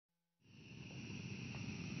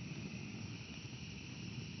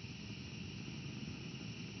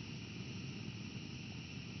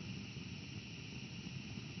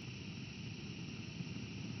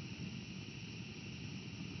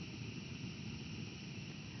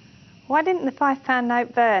Why didn't the £5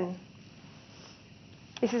 note burn?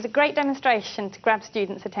 This is a great demonstration to grab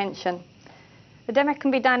students' attention. The demo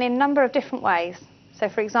can be done in a number of different ways. So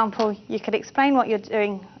for example, you could explain what you're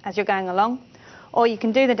doing as you're going along, or you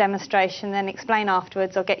can do the demonstration, then explain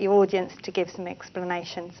afterwards, or get your audience to give some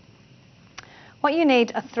explanations. What you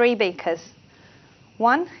need are 3 beakers.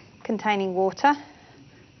 One containing water,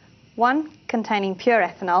 one containing pure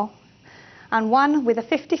ethanol, and one with a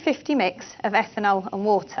 50-50 mix of ethanol and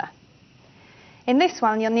water. In this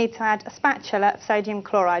one, you'll need to add a spatula of sodium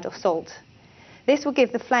chloride or salt. This will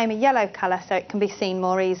give the flame a yellow colour so it can be seen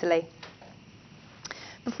more easily.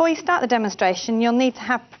 Before you start the demonstration, you'll need to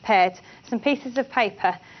have prepared some pieces of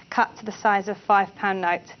paper cut to the size of a £5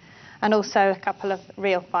 note and also a couple of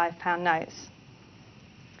real £5 notes.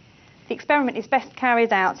 The experiment is best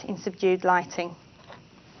carried out in subdued lighting.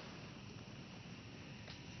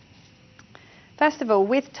 First of all,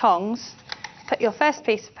 with tongs, put your first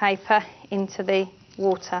piece of paper into the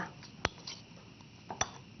water.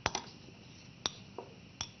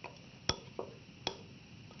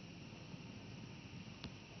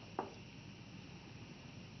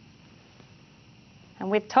 And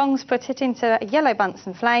with tongs, put it into a yellow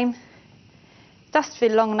Bunsen flame, just for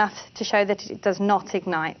long enough to show that it does not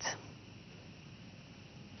ignite.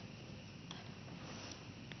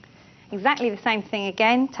 Exactly the same thing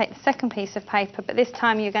again, take the second piece of paper, but this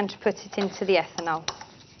time you're going to put it into the ethanol.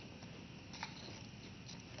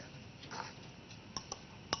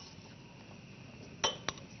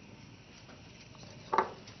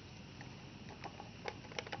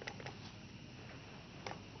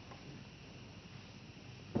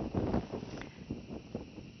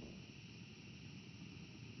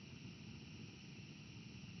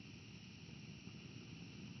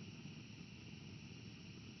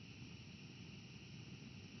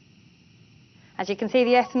 As you can see,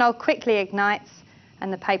 the ethanol quickly ignites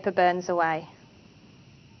and the paper burns away.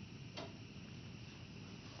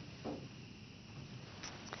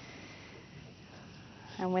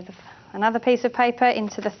 And with another piece of paper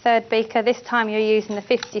into the third beaker, this time you're using the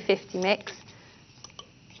 50-50 mix.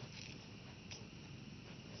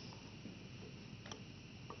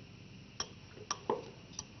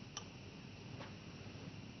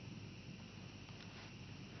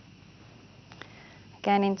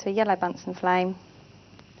 Again into a yellow Bunsen flame.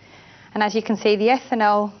 And as you can see, the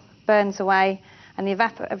ethanol burns away and the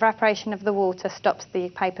evaporation of the water stops the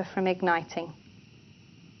paper from igniting.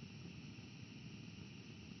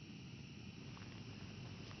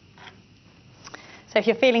 So if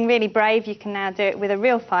you're feeling really brave, you can now do it with a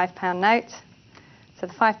real £5 note. So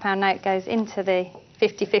the £5 note goes into the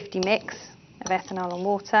 50-50 mix of ethanol and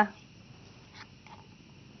water.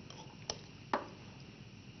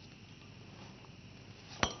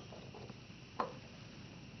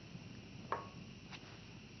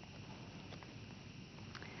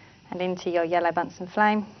 And into your yellow Bunsen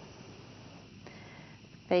flame.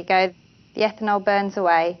 There you go, the ethanol burns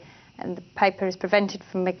away and the paper is prevented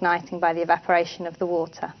from igniting by the evaporation of the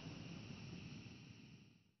water.